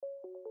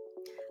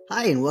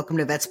Hi, and welcome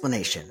to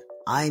Vetsplanation.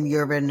 I'm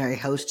your veterinary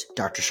host,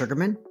 Dr.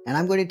 Sugarman, and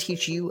I'm going to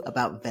teach you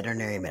about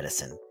veterinary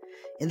medicine.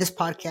 In this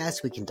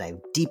podcast, we can dive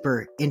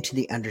deeper into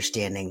the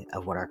understanding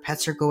of what our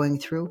pets are going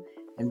through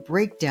and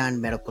break down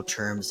medical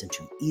terms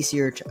into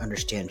easier to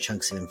understand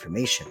chunks of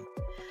information.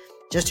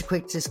 Just a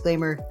quick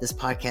disclaimer, this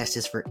podcast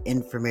is for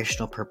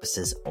informational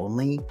purposes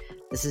only.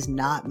 This is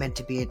not meant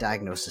to be a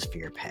diagnosis for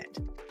your pet.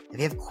 If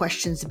you have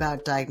questions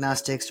about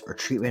diagnostics or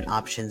treatment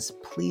options,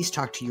 please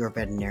talk to your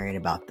veterinarian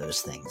about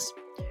those things.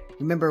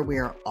 Remember, we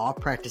are all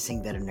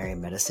practicing veterinary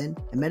medicine,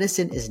 and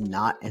medicine is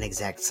not an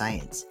exact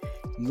science.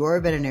 Your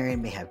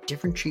veterinarian may have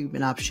different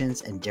treatment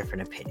options and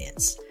different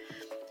opinions.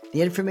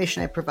 The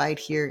information I provide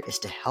here is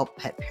to help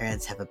pet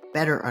parents have a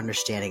better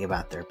understanding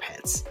about their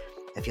pets.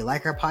 If you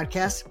like our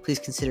podcast, please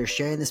consider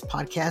sharing this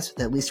podcast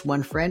with at least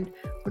one friend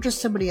or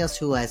just somebody else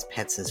who has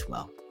pets as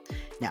well.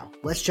 Now,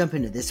 let's jump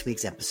into this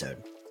week's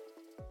episode.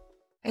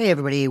 Hey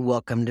everybody,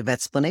 welcome to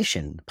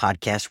Vetsplanation, the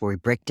podcast where we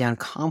break down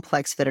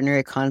complex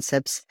veterinary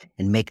concepts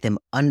and make them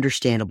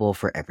understandable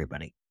for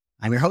everybody.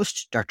 I'm your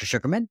host, Dr.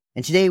 Sugarman,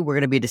 and today we're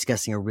going to be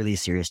discussing a really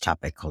serious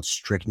topic called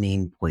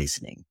strychnine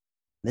poisoning.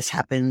 This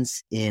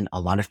happens in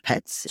a lot of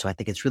pets, so I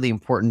think it's really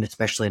important,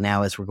 especially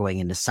now as we're going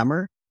into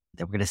summer,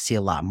 that we're going to see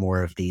a lot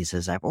more of these,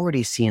 as I've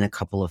already seen a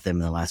couple of them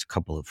in the last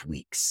couple of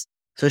weeks.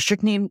 So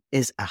strychnine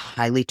is a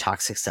highly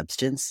toxic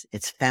substance.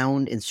 It's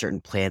found in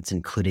certain plants,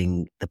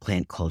 including the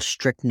plant called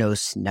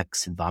Strychnos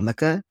nux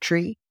vomica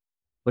tree,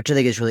 which I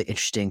think is really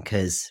interesting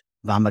because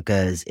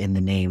vomica is in the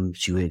name,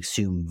 so you would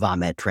assume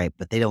vomit, right?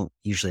 But they don't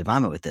usually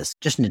vomit with this.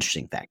 Just an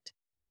interesting fact.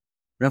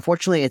 But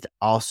unfortunately, it's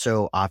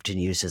also often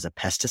used as a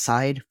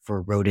pesticide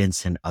for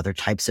rodents and other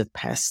types of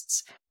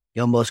pests.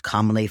 You'll most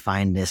commonly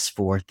find this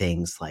for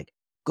things like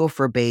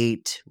gopher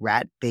bait,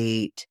 rat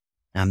bait.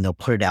 They'll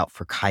put it out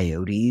for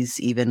coyotes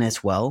even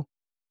as well.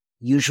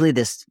 Usually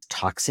this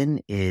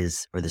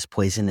this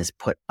poison is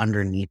put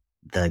underneath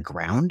the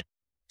ground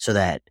so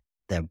that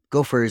the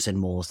gophers and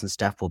moles and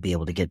stuff will be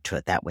able to get to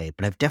it that way.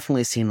 But I've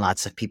definitely seen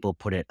lots of people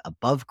put it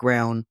above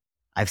ground.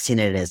 I've seen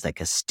it as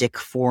like a stick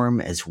form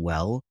as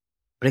well,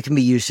 but it can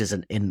be used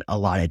in a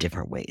lot of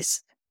different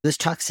ways. This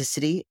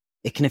toxicity,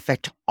 it can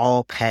affect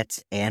all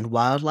pets and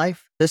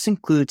wildlife. This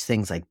includes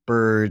things like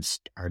birds,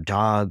 our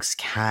dogs,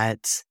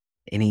 cats,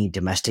 any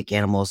domestic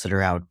animals that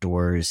are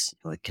outdoors.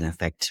 It can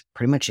affect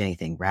pretty much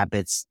anything,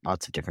 rabbits,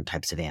 lots of different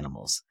types of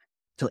animals.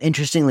 So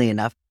interestingly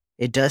enough,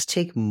 it does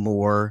take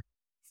more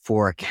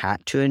for a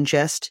cat to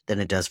ingest than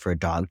it does for a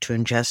dog to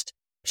ingest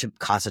to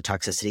cause a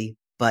toxicity.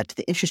 But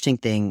the interesting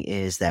thing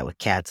is that with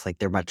cats,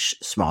 they're much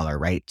smaller,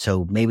 right?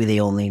 So maybe they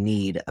only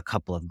need a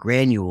couple of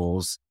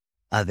granules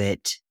of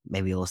it.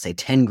 Maybe we'll say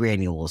 10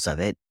 granules of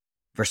it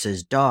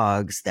versus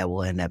dogs that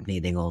will end up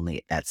needing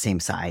only that same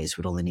size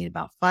would only need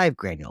about 5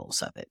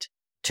 granules of it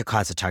to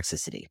cause a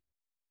toxicity.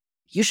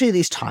 Usually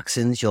these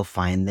toxins, you'll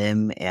find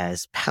them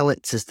as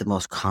pellets is the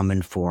most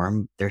common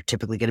form. They're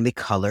typically going to be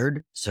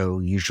colored. So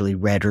usually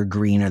red or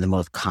green are the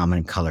most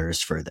common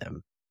colors for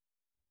them.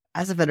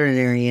 As a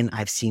veterinarian,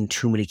 I've seen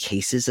too many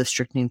cases of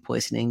strychnine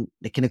poisoning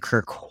that can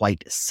occur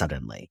quite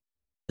suddenly.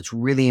 It's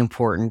really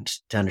important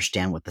to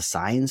understand what the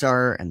signs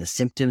are and the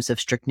symptoms of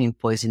strychnine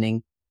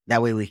poisoning.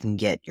 That way we can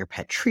get your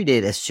pet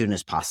treated as soon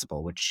as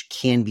possible, which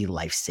can be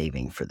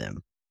life-saving for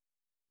them.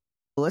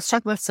 Let's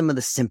talk about some of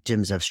the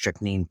symptoms of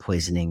strychnine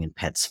poisoning in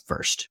pets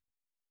first.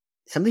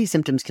 Some of these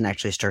symptoms can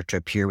actually start to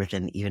appear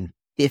within even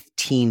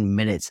 15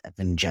 minutes of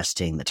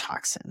ingesting the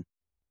toxin.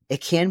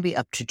 It can be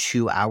up to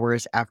 2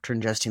 hours after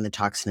ingesting the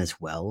toxin as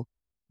well,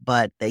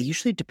 but that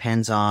usually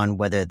depends on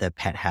whether the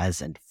pet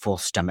has a full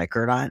stomach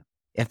or not.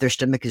 If their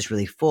stomach is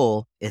really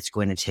full, it's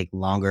going to take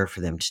longer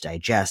for them to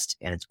digest,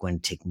 and it's going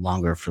to take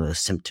longer for those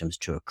symptoms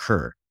to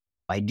occur.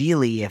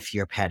 Ideally, if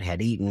your pet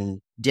had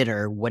eaten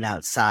dinner, went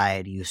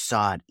outside, you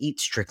saw it eat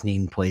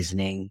strychnine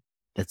poisoning,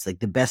 that's the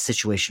best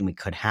situation we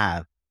could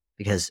have,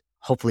 because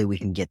hopefully we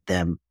can get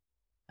them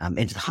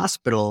into the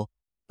hospital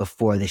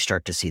before they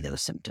start to see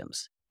those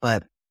symptoms.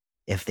 But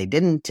if they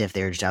didn't, if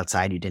they were just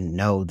outside, you didn't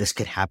know, this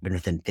could happen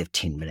within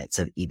 15 minutes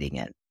of eating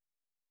it.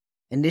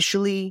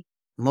 Initially,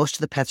 most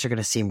of the pets are going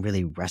to seem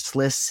really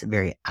restless,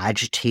 very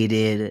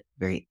agitated,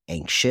 very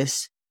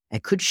anxious,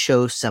 and could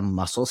show some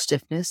muscle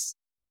stiffness.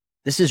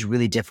 This is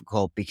really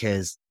difficult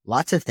because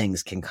lots of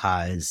things can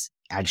cause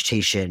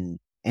agitation,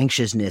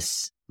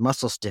 anxiousness,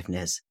 muscle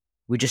stiffness.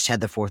 We just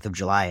had the 4th of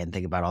July and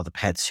think about all the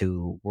pets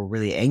who were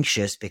really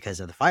anxious because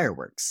of the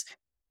fireworks.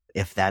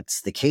 If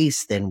that's the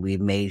case, then we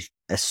may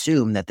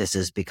assume that this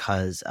is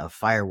because of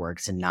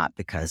fireworks and not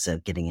because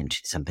of getting into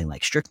something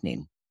like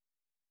strychnine.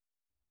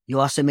 You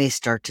also may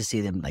start to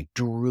see them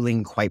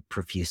drooling quite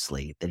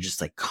profusely. They're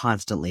just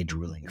constantly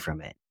drooling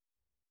from it.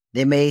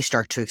 They may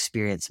start to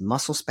experience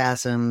muscle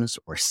spasms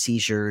or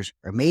seizures,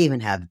 or may even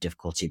have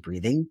difficulty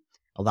breathing.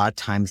 A lot of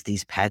times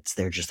these pets,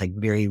 they're just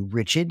very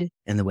rigid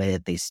in the way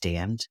that they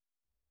stand.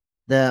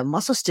 The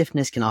muscle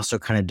stiffness can also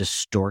kind of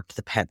distort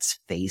the pet's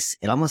face.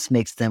 It almost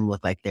makes them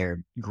look like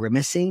they're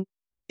grimacing.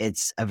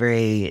 It's a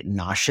very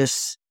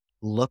nauseous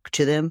look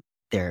to them.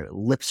 Their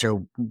lips are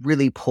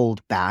really pulled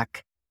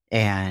back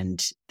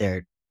and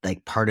their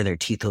like part of their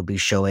teeth will be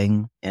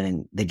showing,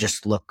 and they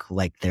just look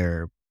like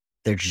they're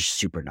just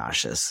super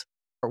nauseous.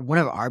 One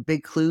of our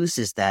big clues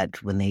is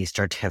that when they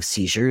start to have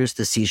seizures,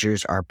 the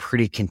seizures are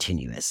pretty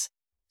continuous.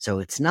 So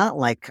it's not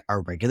like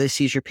our regular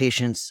seizure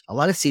patients. A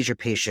lot of seizure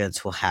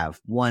patients will have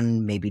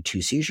one, maybe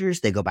two seizures.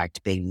 They go back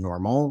to being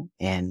normal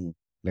and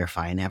they're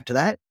fine after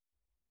that.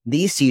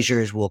 These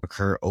seizures will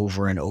occur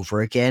over and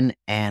over again,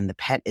 and the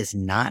pet is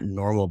not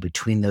normal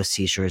between those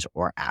seizures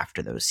or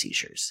after those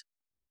seizures.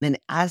 Then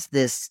as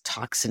this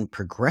toxin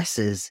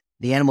progresses,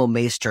 the animal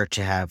may start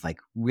to have like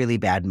really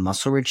bad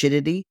muscle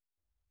rigidity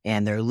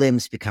and their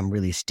limbs become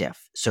really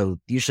stiff. So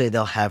usually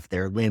they'll have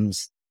their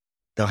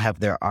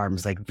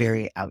arms like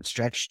very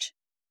outstretched.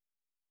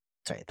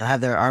 They'll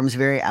have their arms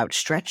very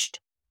outstretched.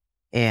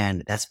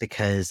 And that's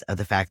because of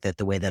the fact that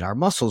the way that our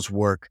muscles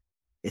work,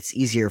 it's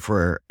easier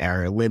for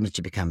our limbs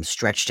to become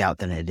stretched out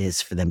than it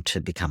is for them to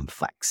become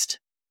flexed.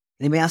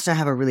 They may also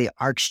have a really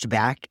arched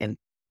back and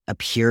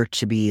appear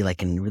to be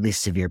like in really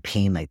severe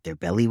pain, like their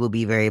belly will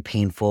be very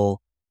painful.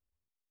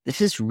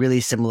 This is really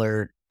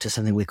similar to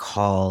something we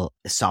call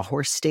a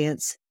sawhorse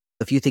stance.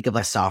 If you think of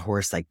a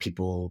sawhorse, like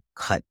people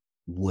cut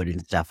wood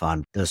and stuff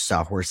on those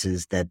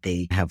sawhorses that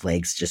they have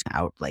legs just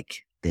out like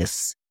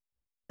this,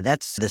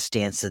 that's the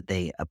stance that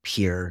they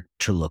appear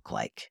to look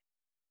like.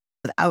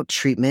 Without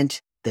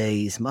treatment,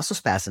 these muscle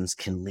spasms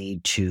can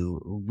lead to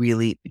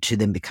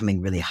them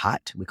becoming really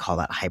hot. We call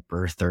that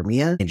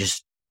hyperthermia, and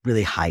just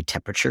really high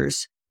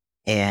temperatures.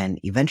 And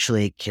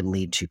eventually it can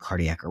lead to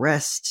cardiac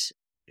arrest,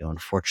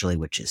 unfortunately,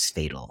 which is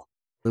fatal.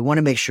 We want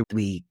to make sure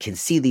we can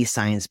see these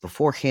signs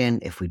beforehand.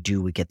 If we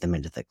do, we get them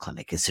into the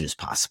clinic as soon as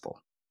possible.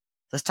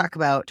 Let's talk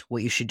about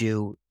what you should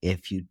do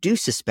if you do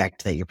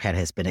suspect that your pet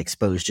has been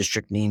exposed to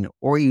strychnine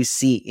or you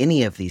see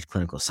any of these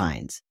clinical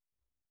signs.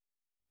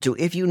 So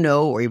if you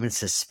know or even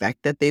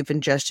suspect that they've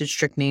ingested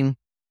strychnine,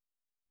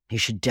 you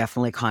should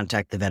definitely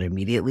contact the vet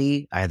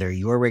immediately, either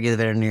your regular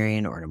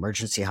veterinarian or an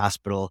emergency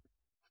hospital.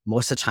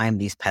 Most of the time,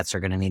 these pets are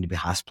going to need to be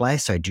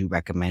hospitalized, so I do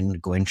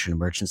recommend going to an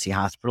emergency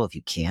hospital if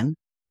you can.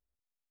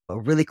 A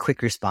really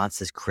quick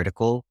response is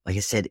critical. Like I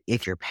said,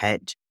 if your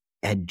pet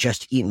had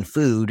just eaten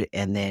food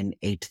and then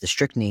ate the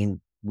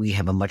strychnine, we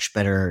have a much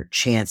better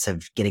chance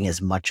of getting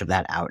as much of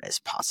that out as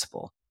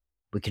possible.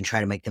 We can try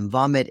to make them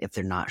vomit if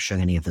they're not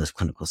showing any of those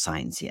clinical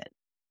signs yet.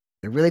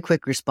 A really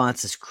quick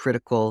response is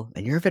critical,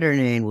 and your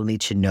veterinarian will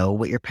need to know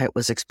what your pet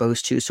was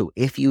exposed to. So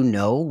if you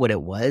know what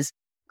it was,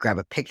 grab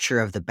a picture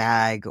of the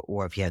bag,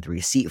 or if you have the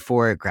receipt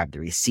for it, grab the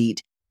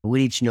receipt. We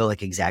need to know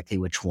like exactly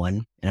which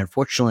one. And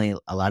unfortunately,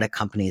 a lot of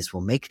companies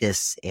will make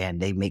this and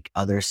they make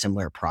other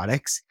similar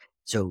products.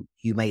 So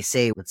you may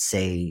say, let's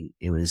say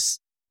it was,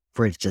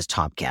 for instance,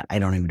 Tomcat. I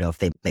don't even know if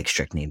they make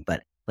strychnine,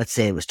 but let's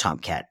say it was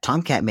Tomcat.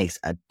 Tomcat makes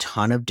a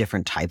ton of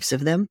different types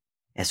of them.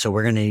 And so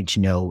we're going to need to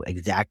know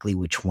exactly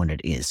which one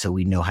it is so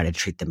we know how to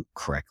treat them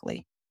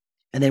correctly.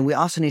 And then we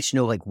also need to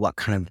know like what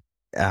kind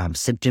of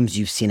symptoms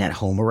you've seen at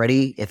home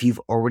already. If you've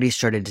already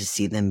started to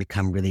see them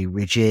become really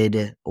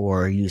rigid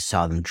or you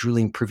saw them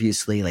drooling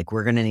profusely, like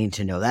we're going to need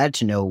to know that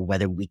to know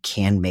whether we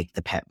can make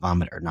the pet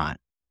vomit or not.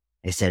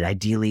 I said,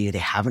 ideally, they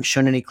haven't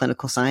shown any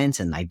clinical signs,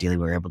 and ideally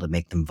we're able to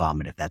make them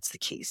vomit if that's the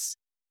case.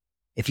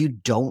 If you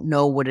don't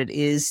know what it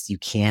is, you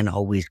can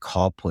always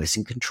call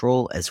poison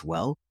control as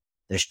well.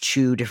 There's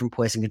two different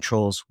poison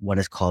controls. One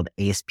is called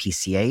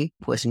ASPCA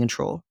poison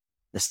control.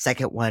 The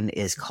second one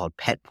is called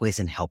Pet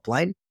Poison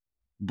Helpline.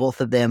 Both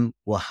of them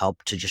will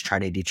help to just try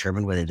to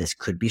determine whether this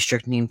could be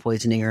strychnine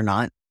poisoning or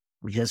not,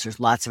 because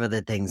there's lots of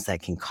other things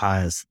that can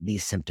cause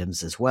these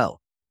symptoms as well.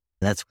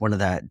 That's one of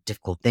the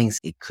difficult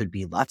things. It could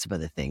be lots of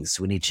other things.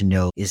 So we need to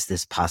know, is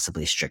this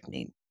possibly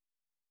strychnine?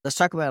 Let's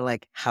talk about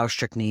like how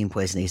strychnine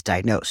poisoning is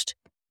diagnosed.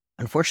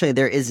 Unfortunately,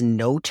 there is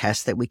no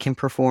test that we can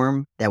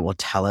perform that will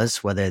tell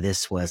us whether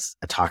this was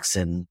a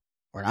toxin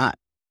or not.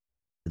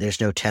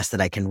 There's no test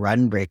that I can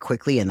run very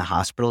quickly in the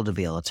hospital to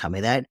be able to tell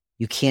me that.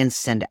 You can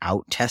send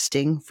out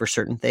testing for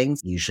certain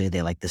things. Usually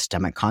they like the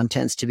stomach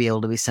contents to be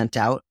able to be sent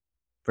out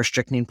for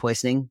strychnine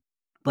poisoning.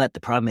 But the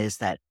problem is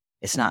that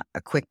it's not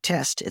a quick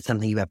test. It's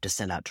something you have to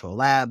send out to a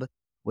lab,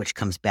 which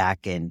comes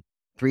back in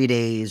 3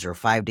 days or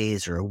 5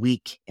 days or a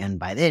week. And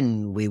by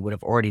then we would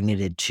have already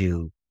needed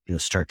to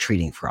start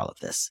treating for all of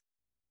this.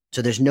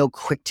 So there's no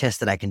quick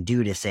test that I can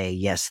do to say,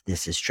 yes,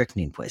 this is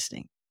strychnine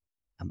poisoning.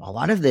 A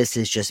lot of this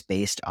is just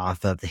based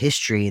off of the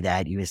history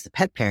that you as the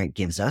pet parent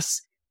gives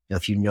us.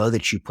 If you know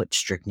that you put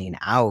strychnine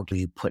out, or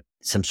you put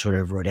some sort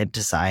of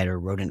rodenticide or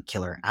rodent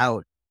killer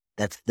out,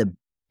 that's the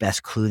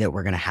best clue that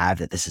we're going to have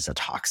that this is a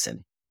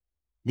toxin.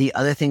 The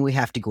other thing we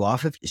have to go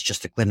off of is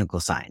just the clinical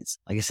signs.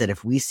 Like I said,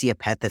 if we see a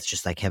pet that's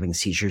just like having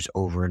seizures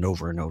over and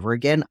over and over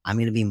again, I'm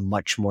going to be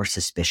much more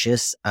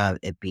suspicious of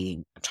it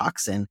being a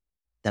toxin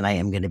than I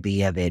am going to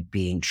be of it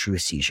being true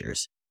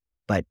seizures.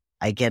 But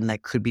again,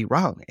 that could be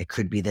wrong. It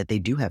could be that they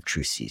do have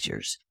true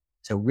seizures.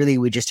 So really,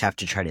 we just have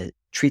to try to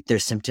treat their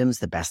symptoms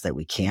the best that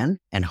we can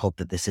and hope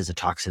that this is a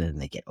toxin and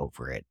they get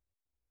over it.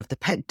 If the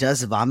pet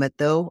does vomit,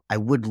 though, I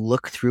would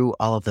look through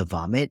all of the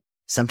vomit.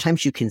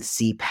 Sometimes you can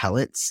see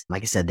pellets.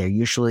 Like I said, they're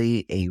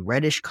usually a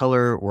reddish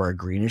color or a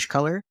greenish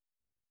color.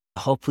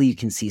 Hopefully you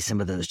can see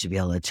some of those to be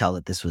able to tell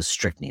that this was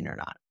strychnine or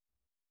not.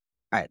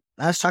 All right,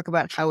 let's talk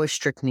about how is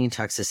strychnine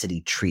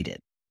toxicity treated.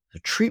 So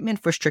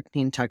treatment for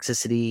strychnine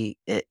toxicity,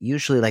 it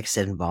usually, like I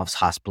said, involves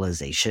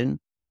hospitalization.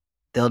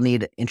 They'll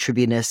need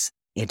intravenous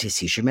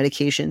anti-seizure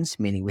medications,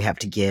 meaning we have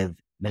to give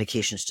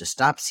medications to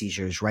stop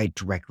seizures right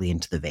directly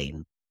into the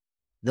vein.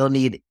 They'll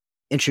need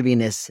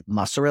intravenous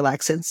muscle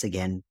relaxants,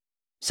 again,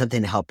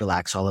 something to help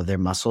relax all of their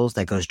muscles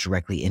that goes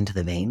directly into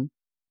the vein.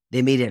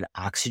 They may need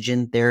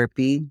oxygen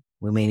therapy.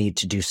 We may need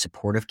to do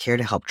supportive care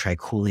to help try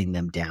cooling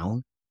them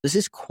down. This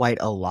is quite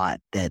a lot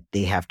that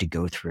they have to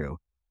go through.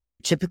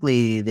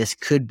 Typically, this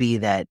could be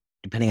that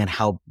depending on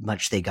how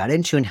much they got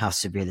into and how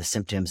severe the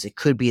symptoms, it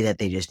could be that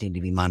they just need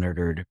to be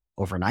monitored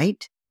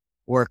overnight,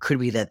 or it could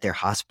be that they're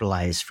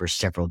hospitalized for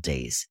several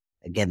days.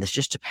 Again, this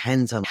just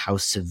depends on how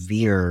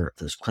severe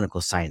those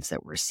clinical signs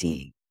that we're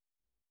seeing.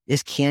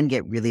 This can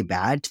get really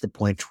bad to the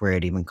point where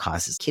it even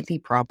causes kidney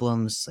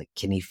problems, like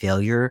kidney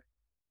failure,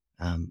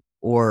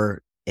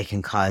 or it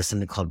can cause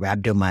something called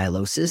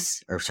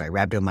rhabdomyolysis,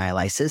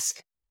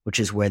 which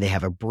is where they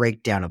have a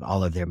breakdown of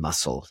all of their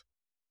muscles.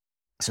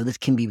 So this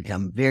can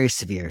become very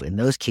severe. In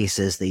those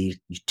cases, you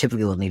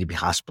typically will need to be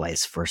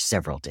hospitalized for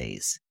several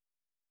days.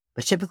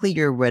 But typically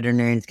your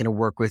veterinarian is going to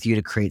work with you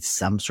to create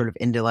some sort of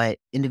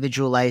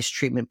individualized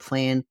treatment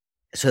plan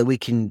so that we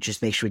can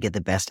just make sure we get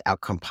the best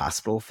outcome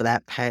possible for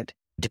that pet.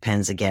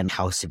 Depends, again,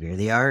 how severe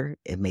they are.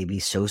 It may be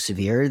so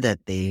severe that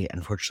they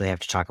unfortunately have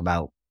to talk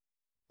about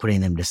putting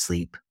them to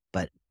sleep,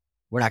 but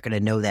we're not going to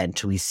know that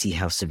until we see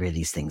how severe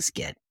these things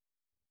get.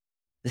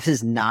 This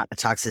is not a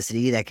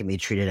toxicity that can be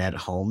treated at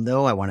home,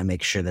 though. I want to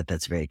make sure that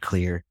that's very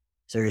clear.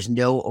 So there's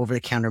no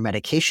over-the-counter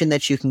medication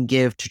that you can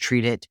give to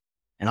treat it.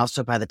 And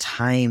also, by the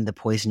time the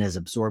poison is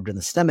absorbed in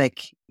the stomach,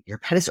 your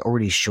pet is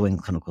already showing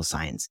clinical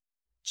signs.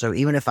 So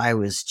even if I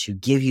was to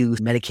give you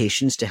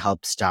medications to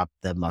help stop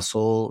the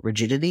muscle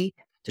rigidity,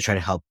 to try to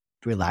help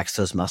relax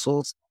those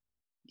muscles,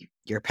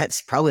 your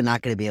pet's probably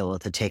not going to be able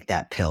to take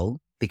that pill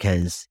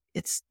because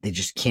they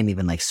just can't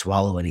even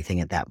swallow anything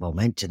at that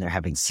moment, and they're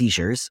having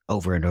seizures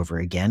over and over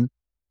again.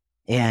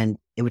 And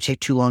it would take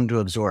too long to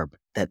absorb.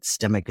 That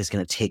stomach is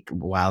going to take a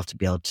while to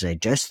be able to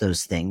digest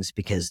those things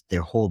because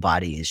their whole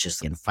body is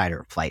just in fight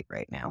or flight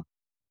right now.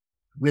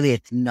 Really,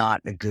 it's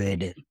not a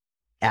good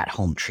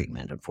at-home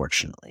treatment,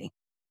 unfortunately.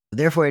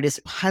 Therefore, it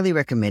is highly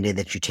recommended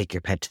that you take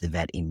your pet to the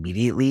vet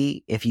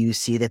immediately if you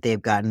see that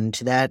they've gotten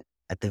into that.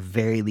 At the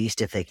very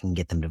least, if they can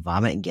get them to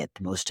vomit and get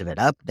most of it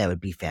up, that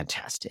would be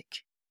fantastic.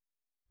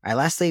 All right,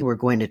 lastly, we're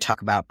going to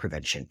talk about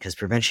prevention because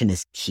prevention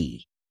is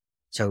key.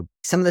 So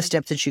some of the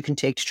steps that you can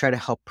take to try to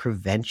help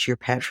prevent your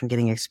pet from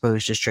getting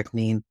exposed to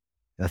strychnine.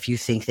 If you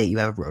think that you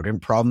have a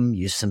rodent problem,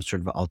 use some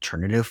sort of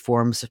alternative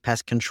forms of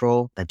pest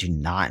control that do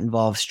not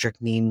involve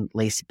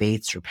strychnine-laced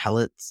baits or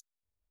pellets.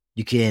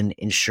 You can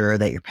ensure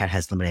that your pet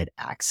has limited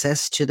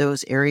access to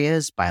those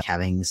areas by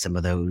having some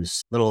of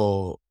those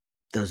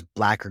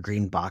black or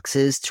green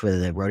boxes to where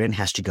the rodent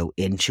has to go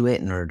into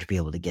it in order to be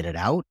able to get it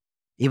out.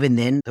 Even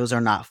then, those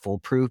are not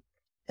foolproof.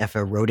 If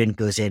a rodent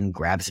goes in,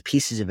 grabs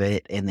pieces of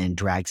it, and then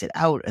drags it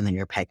out, and then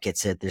your pet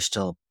gets it, there's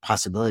still a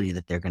possibility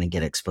that they're going to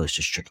get exposed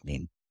to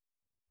strychnine.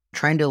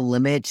 Trying to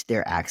limit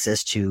their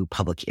access to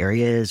public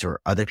areas or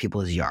other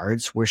people's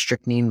yards where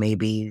strychnine may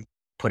be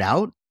put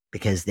out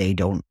because they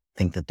don't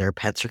think that their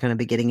pets are going to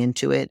be getting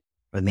into it,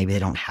 or maybe they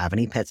don't have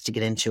any pets to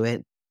get into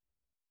it.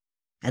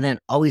 And then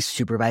always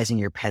supervising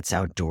your pets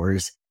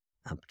outdoors,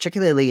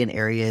 particularly in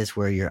areas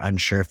where you're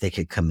unsure if they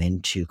could come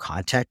into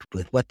contact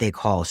with what they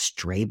call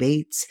stray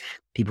baits.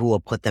 People will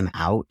put them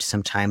out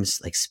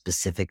sometimes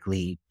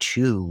specifically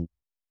to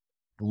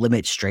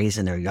limit strays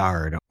in their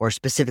yard, or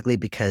specifically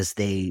because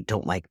they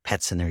don't like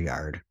pets in their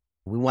yard.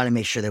 We want to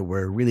make sure that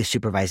we're really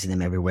supervising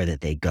them everywhere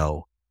that they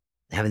go.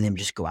 Having them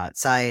just go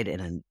outside in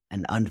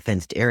an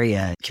unfenced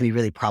area can be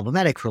really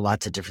problematic for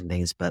lots of different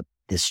things, but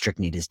this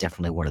strychnine is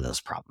definitely one of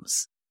those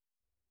problems.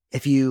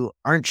 If you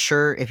aren't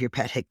sure if your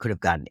pet could have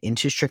gotten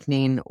into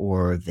strychnine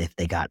or if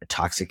they got a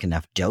toxic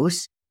enough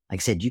dose, like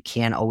I said, you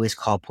can always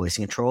call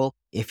poison control.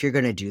 If you're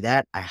going to do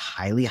that, I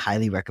highly,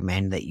 highly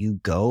recommend that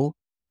you go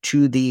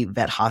to the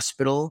vet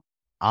hospital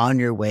on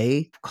your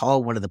way,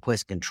 call one of the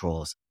poison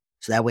controls.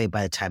 So that way,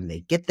 by the time they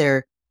get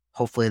there,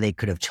 hopefully they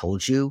could have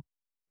told you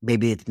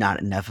maybe it's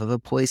not enough of a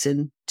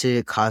poison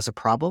to cause a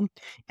problem.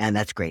 And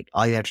that's great.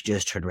 All you have to do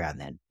is turn around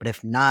then. But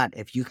if not,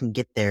 if you can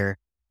get there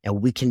and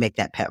we can make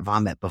that pet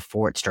vomit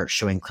before it starts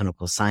showing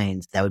clinical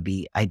signs, that would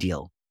be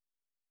ideal.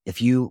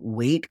 If you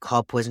wait,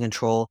 call poison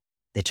control,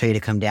 they tell you to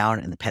come down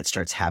and the pet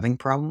starts having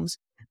problems,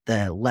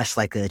 the less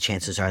likely the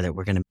chances are that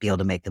we're going to be able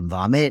to make them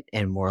vomit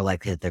and more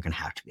likely that they're going to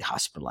have to be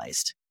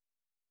hospitalized.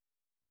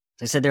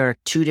 As I said, there are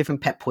 2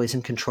 different pet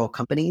poison control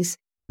companies.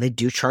 They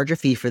do charge a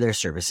fee for their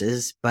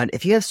services, but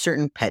if you have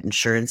certain pet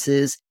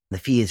insurances, the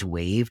fee is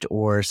waived,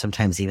 or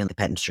sometimes even the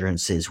pet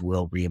insurances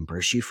will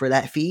reimburse you for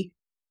that fee.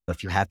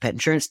 If you have pet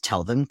insurance,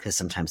 tell them because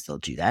sometimes they'll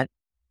do that.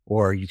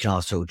 Or you can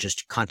also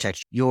just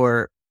contact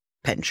your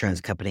pet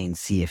insurance company and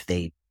see if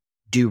they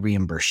do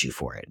reimburse you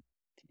for it.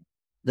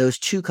 Those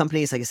 2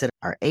 companies, like I said,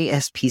 are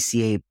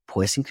ASPCA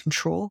Poison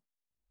Control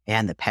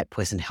and the Pet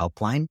Poison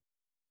Helpline.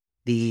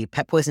 The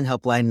Pet Poison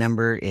Helpline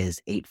number is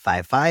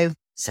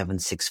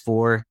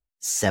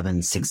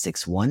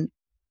 855-764-7661.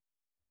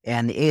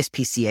 And the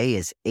ASPCA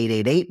is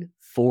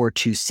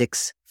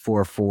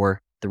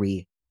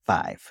 888-426-4435.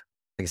 Like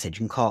I said, you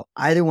can call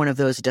either one of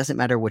those. It doesn't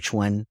matter which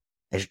one,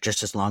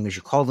 just as long as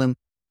you call them.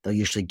 They'll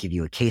usually give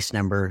you a case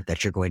number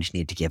that you're going to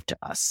need to give to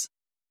us.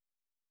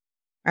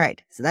 All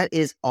right, so that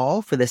is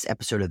all for this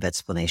episode of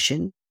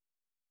Vetsplanation.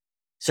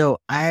 So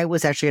I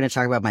was actually going to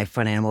talk about my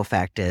fun animal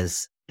fact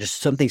as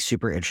just something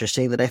super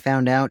interesting that I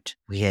found out.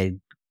 We had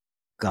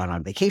gone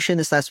on vacation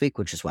this last week,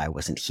 which is why I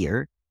wasn't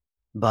here.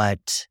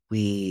 But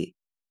we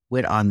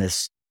went on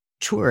this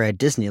tour at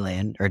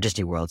Disneyland, or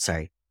Disney World,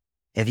 sorry.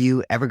 If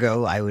you ever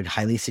go, I would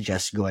highly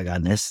suggest going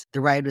on this. The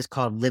ride was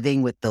called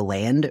Living with the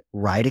Land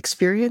Ride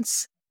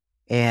Experience.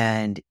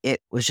 And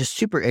it was just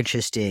super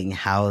interesting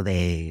how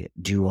they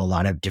do a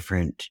lot of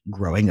different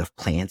growing of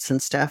plants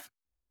and stuff.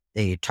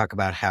 They talk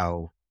about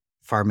how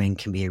farming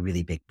can be a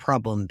really big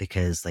problem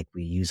because like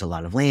we use a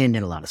lot of land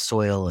and a lot of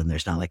soil, and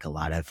there's not like a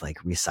lot of like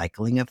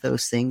recycling of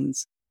those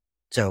things.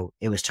 So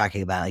it was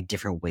talking about like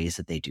different ways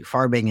that they do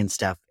farming and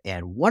stuff.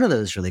 And one of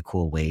those really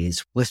cool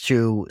ways was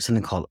through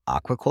something called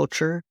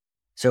aquaculture.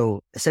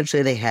 So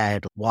essentially they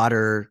had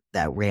water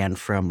that ran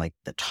from like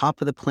the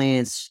top of the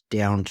plants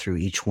down through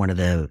each one of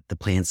the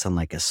plants on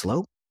like a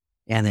slope.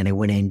 And then it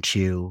went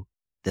into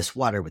this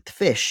water with the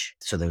fish.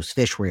 So those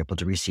fish were able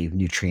to receive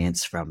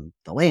nutrients from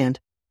the land.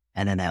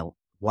 And then that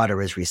water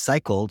was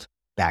recycled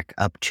back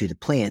up to the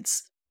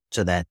plants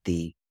so that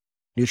the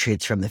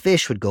nutrients from the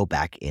fish would go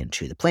back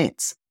into the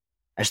plants.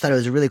 I just thought it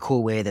was a really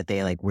cool way that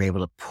they like were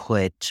able to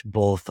put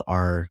both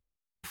our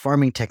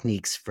farming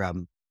techniques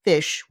from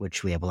fish,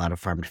 which we have a lot of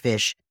farmed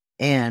fish,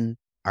 and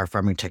our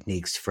farming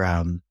techniques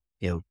from,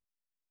 the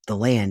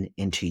land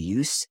into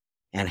use,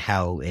 and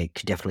how it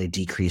could definitely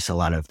decrease a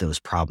lot of those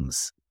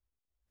problems.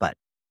 But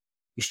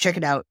you should check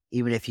it out,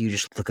 even if you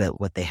just look at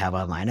what they have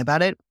online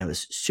about it. It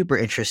was super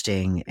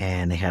interesting,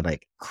 and they had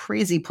like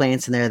crazy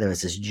plants in there. There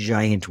was this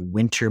giant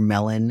winter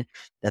melon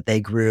that they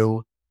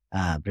grew,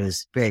 but it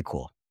was very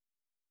cool.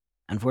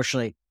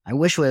 Unfortunately, I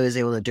wish I was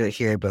able to do it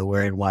here, but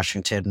we're in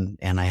Washington,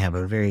 and I have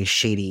a very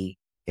shady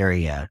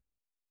area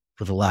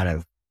with a lot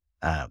of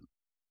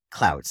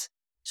clouds.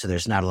 So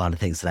there's not a lot of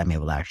things that I'm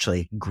able to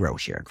actually grow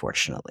here,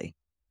 unfortunately.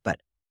 But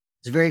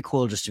it's very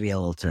cool just to be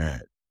able to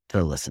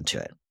listen to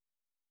it.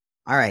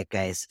 All right,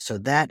 guys. So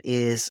that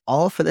is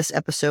all for this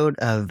episode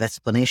of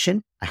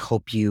Vetsplanation. I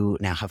hope you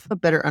now have a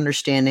better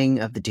understanding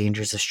of the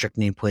dangers of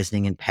strychnine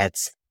poisoning in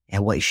pets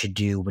and what you should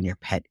do when your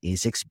pet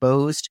is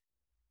exposed.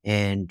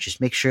 And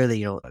just make sure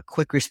that, a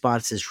quick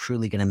response is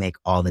truly going to make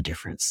all the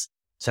difference.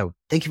 So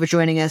thank you for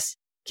joining us.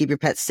 Keep your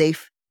pets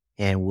safe,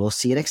 and we'll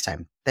see you next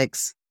time.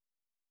 Thanks.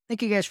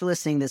 Thank you guys for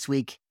listening this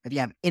week. If you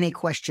have any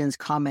questions,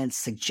 comments,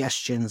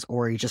 suggestions,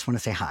 or you just want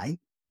to say hi,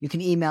 you can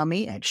email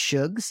me at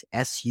shugs,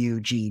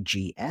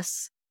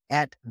 SUGGS,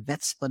 at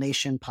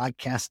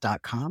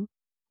vetsplanationpodcast.com,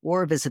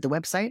 or visit the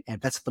website at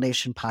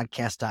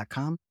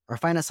vetsplanationpodcast.com, or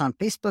find us on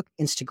Facebook,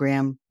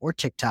 Instagram, or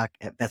TikTok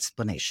at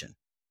Vetsplanation.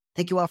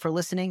 Thank you all for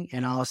listening,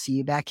 and I'll see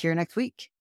you back here next week.